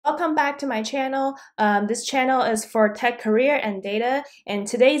Welcome back to my channel. This channel is for tech career and data. In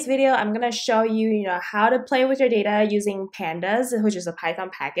today's video, I'm going to show you, how to play with your data using Pandas, which is a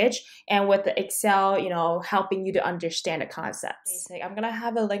Python package, and with the Excel, helping you to understand the concepts. I'm going to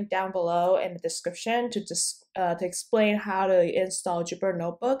have a link down below in the description to explain how to install Jupyter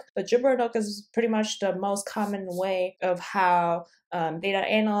Notebook. But Jupyter Notebook is pretty much the most common way of how data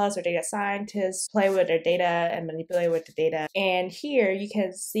analysts or data scientists play with their data and manipulate with the data. And here you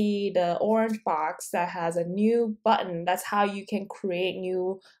can see the orange box that has a new button. That's how you can create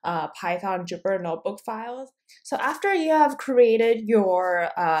new Python Jupyter Notebook files. So after you have created your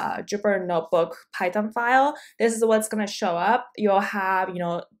Jupyter Notebook Python file, this is what's going to show up. You'll have,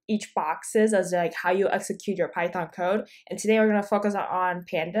 each boxes as like how you execute your Python code. And today we're going to focus on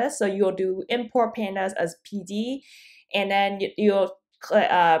Pandas. So you'll do import Pandas as PD, and then you'll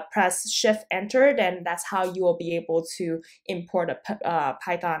press Shift Enter. Then that's how you will be able to import a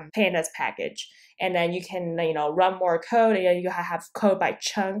Python Pandas package. And then you can run more code, and you have code by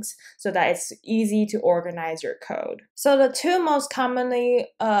chunks so that it's easy to organize your code. So the two most commonly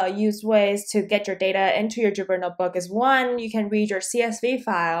used ways to get your data into your Jupyter Notebook is one, you can read your CSV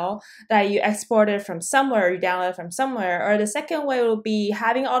file that you exported from somewhere, you downloaded from somewhere, or the second way will be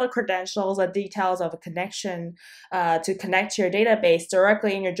having all the credentials or details of a connection to connect to your database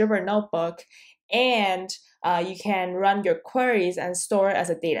directly in your Jupyter Notebook, and you can run your queries and store it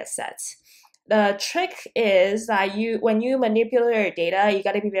as a data set. The trick is that when you manipulate your data, you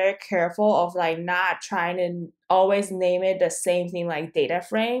got to be very careful of not trying to always name it the same thing like data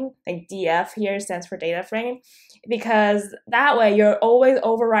frame, like DF here stands for data frame, because that way you're always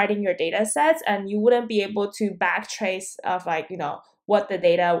overriding your data sets and you wouldn't be able to backtrace of what the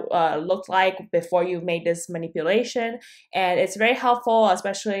data looked like before you made this manipulation. And it's very helpful,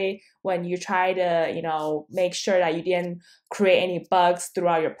 especially when you try to, make sure that you didn't create any bugs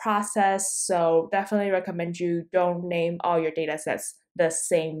throughout your process. So definitely recommend you don't name all your data sets the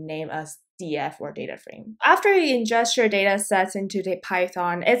same name as DF or data frame. After you ingest your data sets into the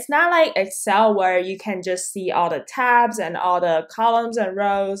Python, it's not like Excel where you can just see all the tabs and all the columns and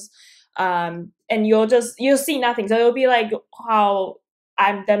rows. And you'll see nothing. So it'll be like how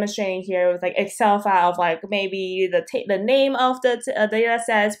I'm demonstrating here with Excel file of maybe the name of the data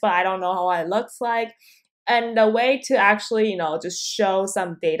sets, but I don't know how it looks like. And the way to actually, just show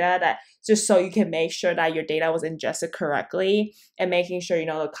some data that just so you can make sure that your data was ingested correctly and making sure,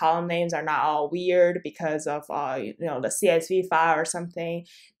 the column names are not all weird because of, the CSV file or something,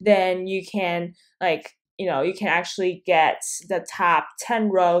 then you can you can actually get the top 10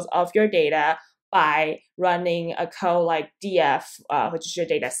 rows of your data by running a code like df, which is your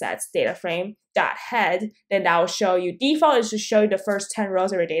data sets, data frame, .head, then that will show you, default is to show you the first 10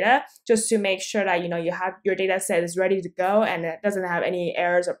 rows of your data, just to make sure that, you have your data set is ready to go and it doesn't have any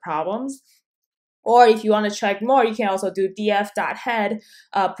errors or problems. Or if you want to check more, you can also do df.head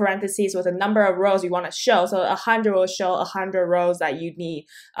parentheses with a number of rows you want to show. So 100 will show 100 rows that you need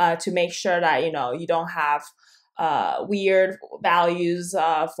to make sure that, you don't have weird values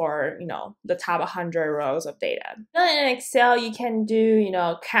for the top 100 rows of data. In Excel, you can do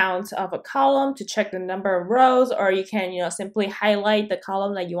count of a column to check the number of rows, or you can simply highlight the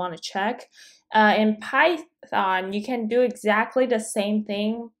column that you want to check. In Python, you can do exactly the same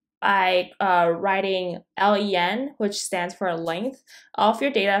thing by writing len, which stands for length of your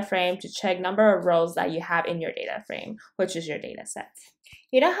data frame, to check number of rows that you have in your data frame, which is your data set.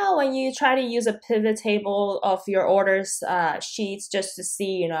 You know how when you try to use a pivot table of your orders sheets just to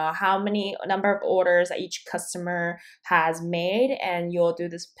see, how many number of orders that each customer has made, and you'll do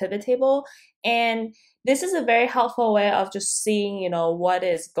this pivot table. And this is a very helpful way of just seeing, what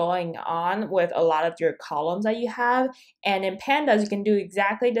is going on with a lot of your columns that you have. And in Pandas, you can do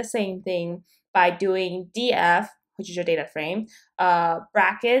exactly the same thing by doing df, which is your data frame,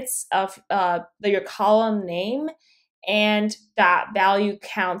 brackets of your column name, and .value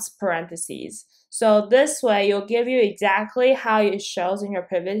counts parentheses. So this way, you'll give you exactly how it shows in your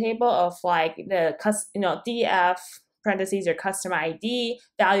pivot table of the df parentheses your customer ID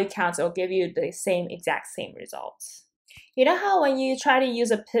value counts. It'll give you the exact same results. You know how when you try to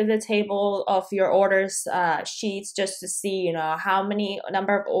use a pivot table of your orders sheets just to see, how many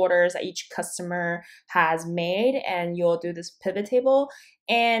number of orders that each customer has made, and you'll do this pivot table.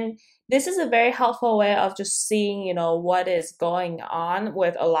 And this is a very helpful way of just seeing, what is going on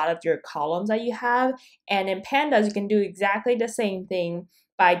with a lot of your columns that you have. And in Pandas, you can do exactly the same thing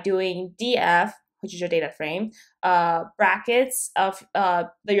by doing df, which is your data frame, brackets of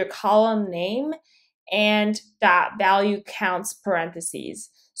your column name, and .value counts parentheses.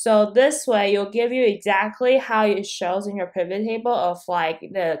 So this way, you'll give you exactly how it shows in your pivot table of like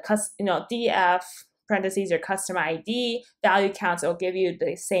the df parentheses your customer ID value counts. It'll give you the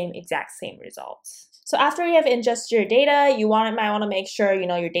exact same results. So after you have ingested your data, you might want to make sure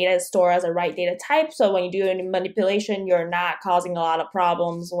your data is stored as a right data type. So when you do any manipulation, you're not causing a lot of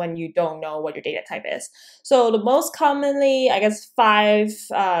problems when you don't know what your data type is. So the most commonly, I guess, 5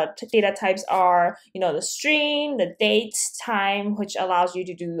 data types are the string, the date, time, which allows you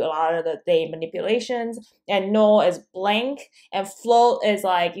to do a lot of the date manipulations, and null is blank, and float is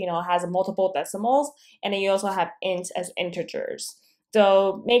like has multiple decimals, and then you also have int as integers.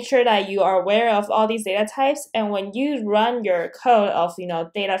 So make sure that you are aware of all these data types, and when you run your code of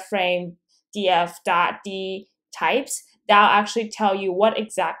data frame df.d types, that'll actually tell you what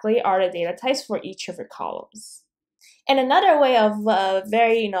exactly are the data types for each of your columns. And another way of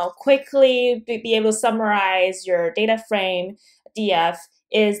very quickly be able to summarize your data frame df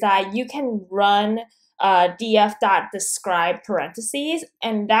is that you can run df.describe parentheses,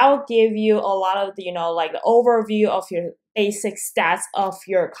 and that will give you a lot of the like the overview of your basic stats of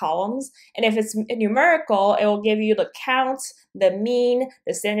your columns. And if it's numerical, it will give you the count, the mean,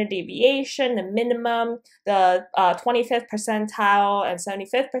 the standard deviation, the minimum, the 25th percentile and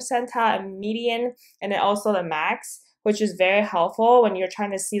 75th percentile, and median, and then also the max, which is very helpful when you're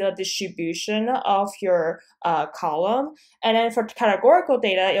trying to see the distribution of your column. And then for categorical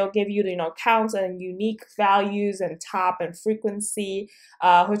data, it'll give you counts and unique values and top and frequency,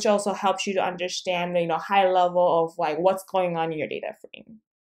 which also helps you to understand the high level of like what's going on in your data frame.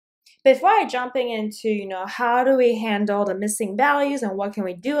 Before I jumping into how do we handle the missing values and what can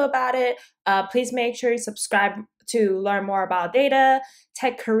we do about it, please make sure you subscribe to learn more about data,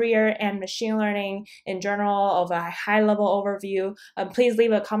 tech career, and machine learning in general of a high-level overview. Please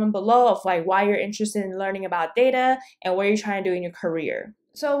leave a comment below of like why you're interested in learning about data and what you're trying to do in your career.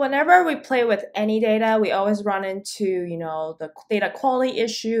 So whenever we play with any data, we always run into, the data quality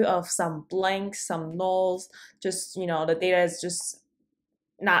issue of some blanks, some nulls, just, the data is just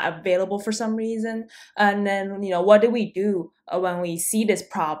not available for some reason. And then what do we do when we see this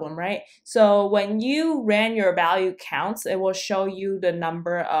problem, right? So when you ran your value counts, it will show you the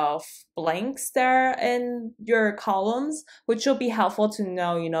number of blanks there in your columns, which will be helpful to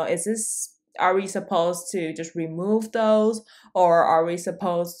know, are we supposed to just remove those, or are we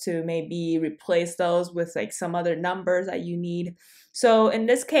supposed to maybe replace those with like some other numbers that you need? So in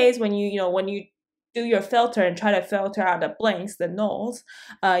this case, when you do your filter and try to filter out the blanks, the nulls,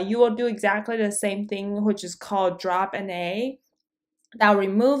 you will do exactly the same thing, which is called drop NA. That will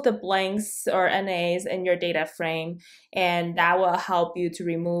remove the blanks or NAs in your data frame, and that will help you to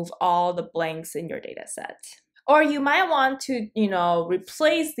remove all the blanks in your data set. Or you might want to,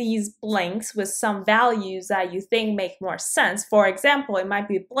 replace these blanks with some values that you think make more sense. For example, it might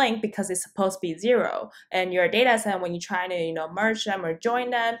be blank because it's supposed to be 0. And your data set, when you try to, merge them or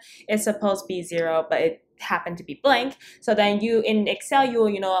join them, it's supposed to be 0, but it happened to be blank. So then you in Excel, you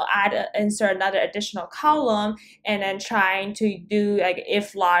will, insert another additional column and then trying to do like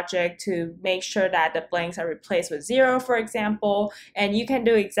if logic to make sure that the blanks are replaced with 0, for example. And you can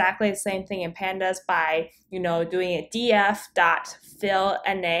do exactly the same thing in Pandas by, doing a df.fill_NA.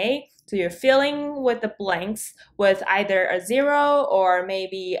 So you're filling with the blanks with either a 0 or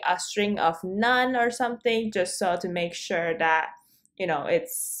maybe a string of none or something, just so to make sure that,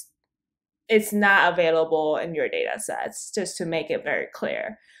 it's not available in your data sets, just to make it very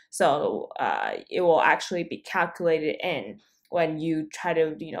clear. So it will actually be calculated in when you try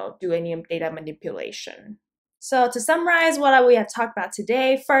to do any data manipulation. So to summarize what we have talked about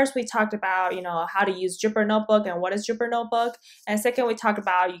today, first we talked about how to use Jupyter Notebook and what is Jupyter Notebook, and second we talked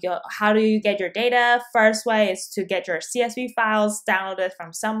about how do you get your data. First way is to get your CSV files downloaded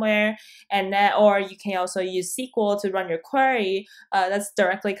from somewhere, and then or you can also use SQL to run your query that's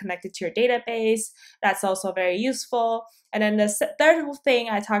directly connected to your database. That's also very useful. And then the third thing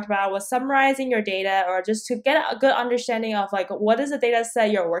I talked about was summarizing your data, or just to get a good understanding of like what is the data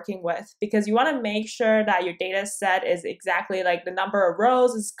set you're working with, because you want to make sure that your data set is exactly like the number of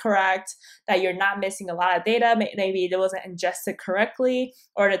rows is correct, that you're not missing a lot of data, maybe it wasn't ingested correctly,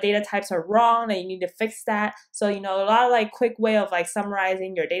 or the data types are wrong and you need to fix that. So a lot of like quick way of like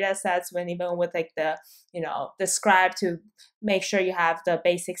summarizing your data sets, when even with like the describe, to make sure you have the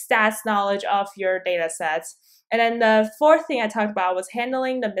basic stats knowledge of your data sets. And then the fourth thing I talked about was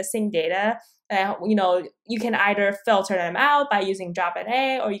handling the missing data. You can either filter them out by using drop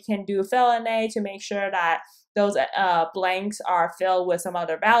NA, or you can do fill NA to make sure that those blanks are filled with some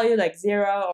other value like 0